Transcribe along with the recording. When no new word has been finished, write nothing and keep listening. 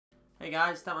Hey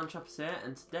guys, DatManChaperz here,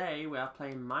 and today we are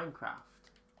playing Minecraft.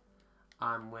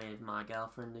 I'm with my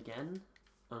girlfriend again,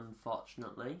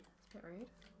 unfortunately. It's a bit rude.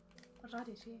 What did I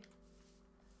do to you?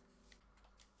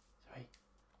 Sorry.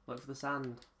 Look for the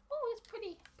sand. Oh, it's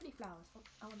pretty flowers. Oh,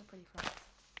 I want the pretty flowers.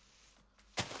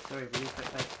 Sorry, really quick.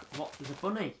 What? There's a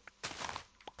bunny.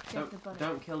 Get the bunny.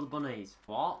 Don't kill the bunnies.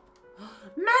 What?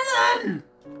 Melon!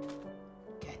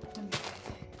 Get them.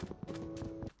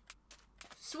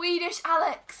 Swedish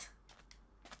Alex.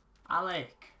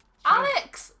 Alec.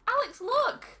 Alex,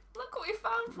 look! Look what we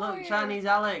found for you. Look, Chinese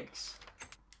Alex.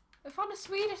 We found a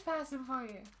Swedish person for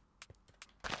you.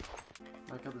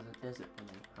 My God, there's a desert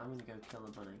bunny. I'm gonna go kill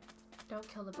the bunny. Don't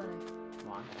kill the bunny.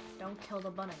 Why? Don't kill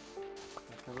the bunny.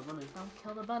 Don't kill the bunny. Don't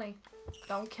kill the bunny.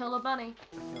 Don't kill the bunny.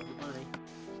 I killed the bunny.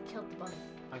 You killed the bunny.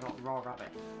 I got raw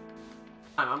rabbit.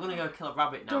 I'm gonna go kill a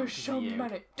rabbit now. There's so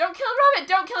many. Don't kill the rabbit!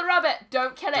 Don't kill the rabbit!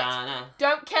 Don't kill it! Dana.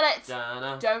 Don't kill it!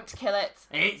 Dana. Don't kill it!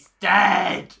 It's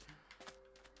dead!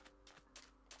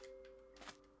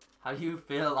 How do you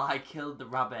feel I killed the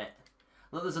rabbit?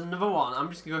 Look, there's another one. I'm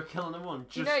just gonna go kill another one.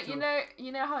 You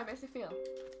know how it makes me feel?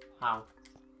 How?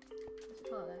 Just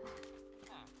pull it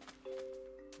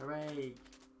there. Hooray!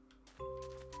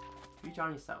 If you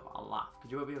join yourself, I'll laugh,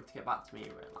 because you won't be able to get back to me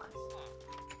and realise.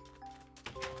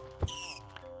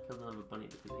 Killed another bunny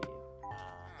because of you.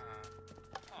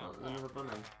 Oh, there's another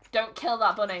bunny. Don't kill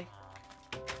that bunny.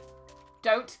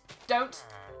 Don't.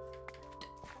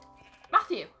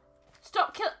 Matthew!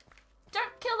 Stop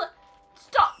Don't kill it!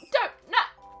 Stop! Don't! No!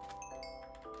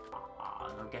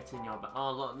 Oh, no, get in your bed.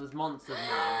 Oh, look, there's monsters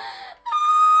now.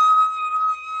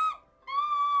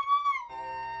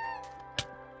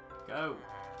 Go.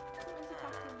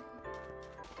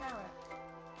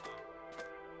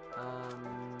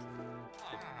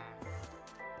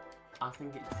 I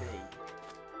think it's B.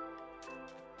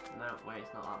 No, wait,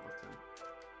 it's not that button.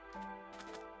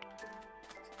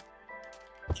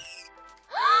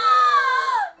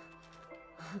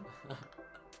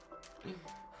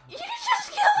 You just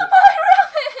killed my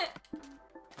rabbit!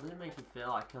 How did it make you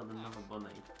feel I killed another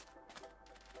bunny?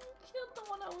 Killed the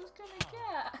one I was gonna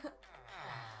get.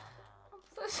 I'm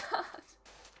so sad.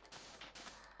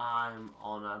 I'm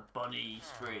on a bunny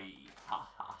spree. Ha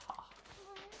ha ha.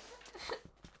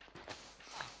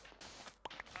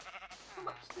 I'm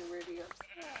actually really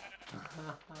upset.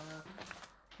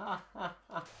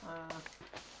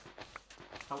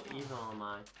 How evil am I?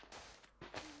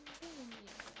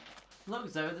 Look,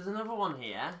 Zoe, there's another one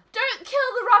here. Don't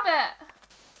kill the rabbit!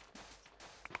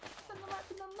 Then there might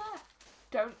be none left.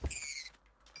 Don't.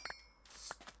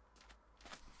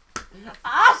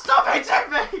 Ah, stop hitting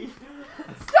me!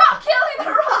 Stop killing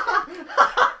the rabbit!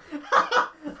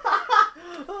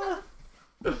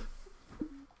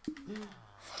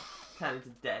 Turn into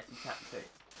dirty tactic.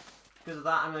 Because of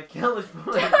that, I'm gonna kill this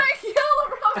bunny. Don't kill the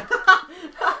rabbit!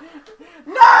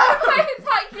 No! I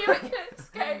attack you, it can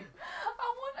escape. I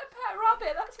want a pet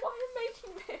rabbit, that's why I'm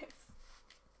making this.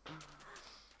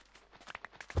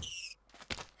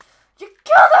 You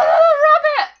killed another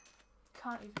rabbit!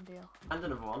 Can't even deal. And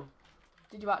another one.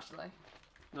 Did you actually?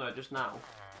 No, just now.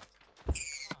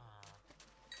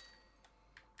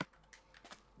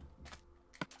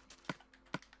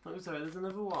 Look, Zoe, there's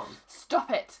another one. Stop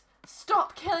it!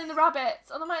 Stop killing the rabbits,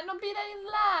 or there might not be any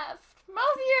left.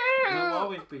 Matthew! There'll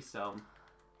always be some.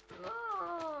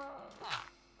 Oh,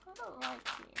 I don't like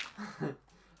you.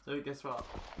 So guess what?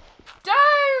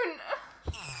 Don't!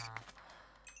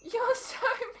 You're so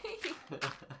mean.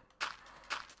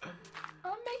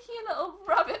 I'm making a little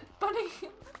rabbit bunny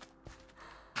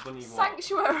Bunny what?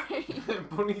 sanctuary.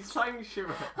 Bunny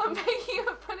sanctuary. I'm making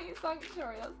a bunny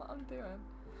sanctuary, that's what I'm doing.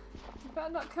 You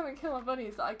better not come and kill my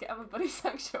bunnies that I get have a bunny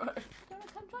sanctuary. Do you want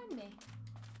to come join me?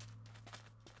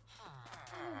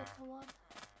 Hello, little one.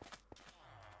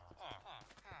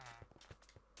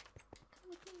 Come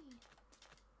with me.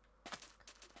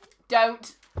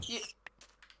 Don't! You...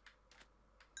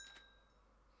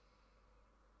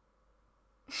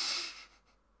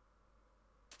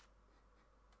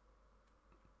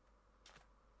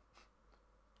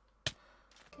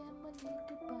 Come on,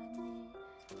 little bunny.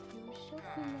 You're so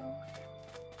close.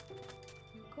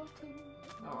 You got him.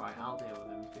 Alright, I'll deal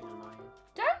with him. He's being annoying.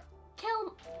 Don't kill.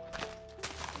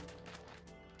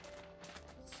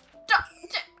 Stop.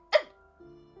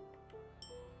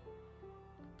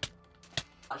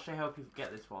 Actually, I hope you get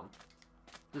this one.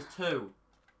 There's two.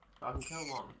 But I can kill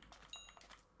one.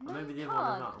 No, Or maybe the you other one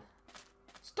as can't. well.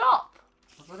 Stop.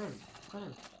 I've got him. I've got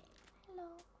him. Hello.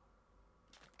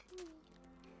 Come here.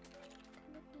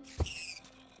 Come with me.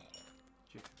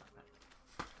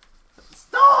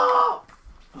 Stop!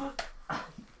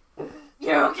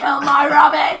 You killed my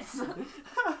rabbits!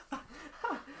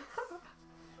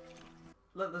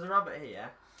 Look, there's a rabbit here.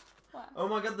 Where? Oh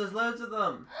my god, there's loads of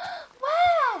them.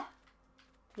 Where?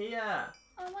 Here.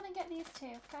 I want to get these two.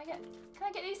 Can I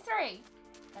get these three?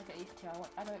 I'll get these two.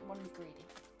 I don't want to be greedy.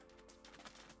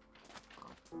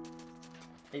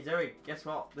 Hey Zoe, guess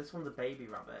what? This one's a baby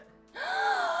rabbit.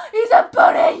 He's a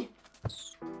bunny!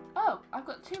 Oh, I've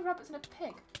got 2 rabbits and a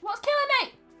pig. What's killing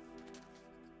me?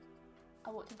 I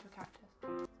walked into a cactus.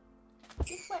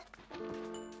 This way.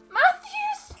 Matthew,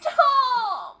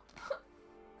 stop!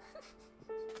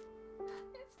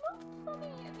 It's not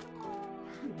funny anymore.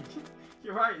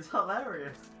 You're right, it's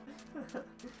hilarious.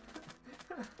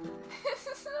 This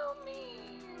is so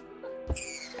mean.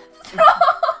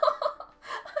 Stop!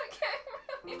 Okay,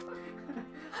 really.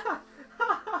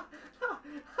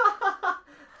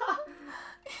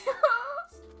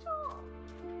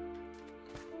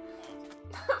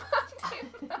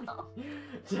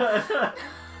 Stop!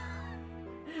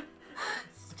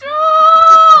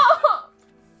 Stop!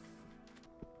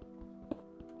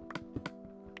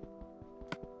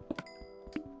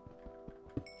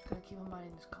 Just gotta keep on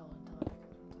minding this call until my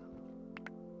pickup runs out.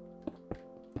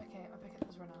 Okay, my pickup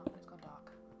has run out and it's gone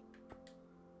dark.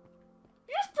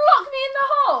 You just blocked me in the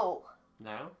hole!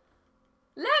 No.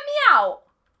 Let me out!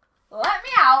 Let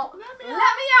me out! Let me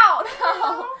out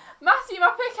now! Matthew,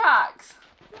 my pickaxe!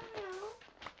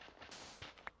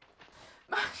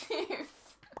 Matthew,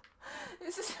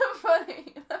 this is so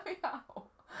funny. Let me out.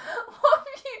 What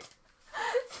have you done?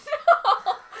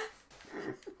 Stop!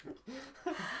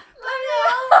 Let me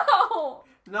out!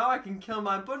 Now I can kill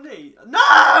my bunny.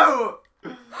 No!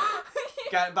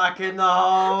 Get back in the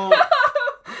hole.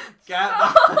 Get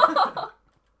back.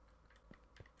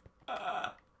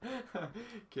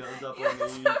 Killed up You're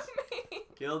bunnies. so mean.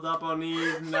 Killed up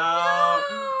bunnies. No.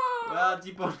 No. Where are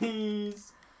the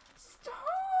bunnies? Stop!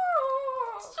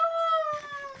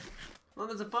 Look,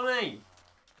 there's a bunny.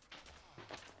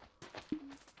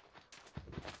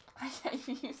 I hate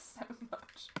you so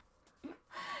much.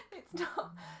 It's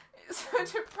not. It's so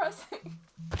depressing.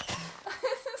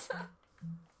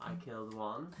 I killed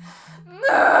one.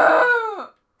 No!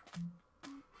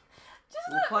 Just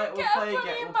We'll let play- me we'll get play a a bunny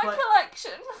ga- in we'll my play-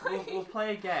 collection, We'll please.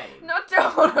 play a game. No, I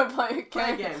don't want to play a game.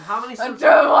 Play a game. How many? I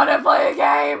don't want to play a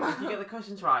game. If you get the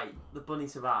questions right, the bunny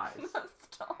survives.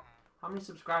 Stop. How many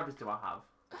subscribers do I have?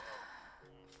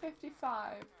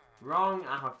 55. Wrong.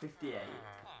 I have 58.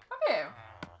 Have you?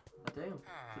 I do.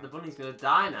 So the bunny's gonna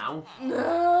die now.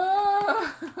 No.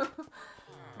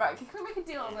 Right, can we make a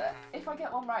deal of it? If I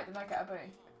get one right, then I get a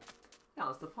bunny. Yeah,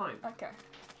 that's the point. Okay.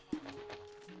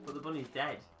 But the bunny's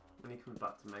dead when he comes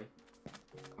back to me.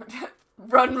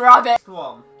 Run, rabbit. Go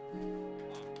on.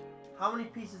 How many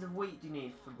pieces of wheat do you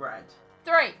need for bread?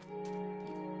 3. Yeah, to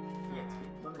get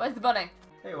the bunny. Where's the bunny?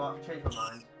 Tell you what, I've changed my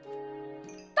mind.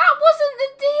 That wasn't the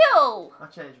deal. I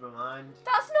changed my mind.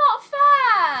 That's not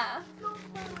fair.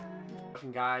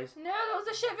 Guys. No, that was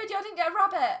a shit video. I didn't get a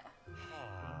rabbit.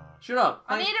 Shut up.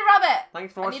 I need a rabbit.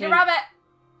 Thanks for I watching. need a rabbit.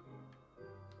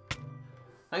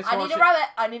 Thanks for I need watching. a rabbit.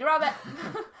 I need a rabbit.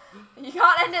 You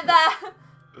can't end it there.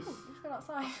 Ooh, just went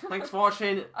outside. Thanks for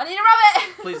watching. I need a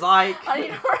rabbit. Please like. I need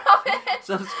a rabbit.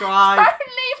 Subscribe. Don't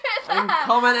leave it there. And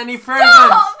comment any improvements.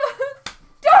 Stop.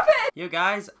 Stop it. You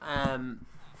guys, I'm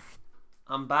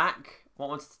back. What I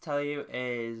wanted to tell you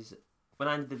is when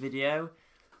I ended the video,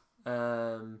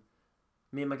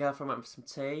 me and my girlfriend went for some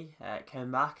tea,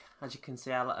 came back. As you can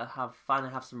see, I let her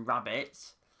finally have some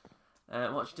rabbits.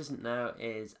 What she doesn't know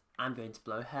is I'm going to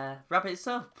blow her rabbits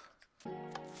up.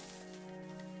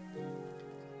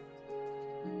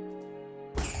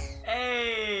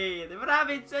 Hey, the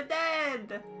rabbits are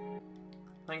dead!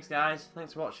 Thanks guys,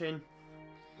 thanks for watching.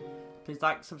 Please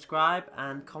like, subscribe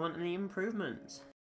and comment any improvements.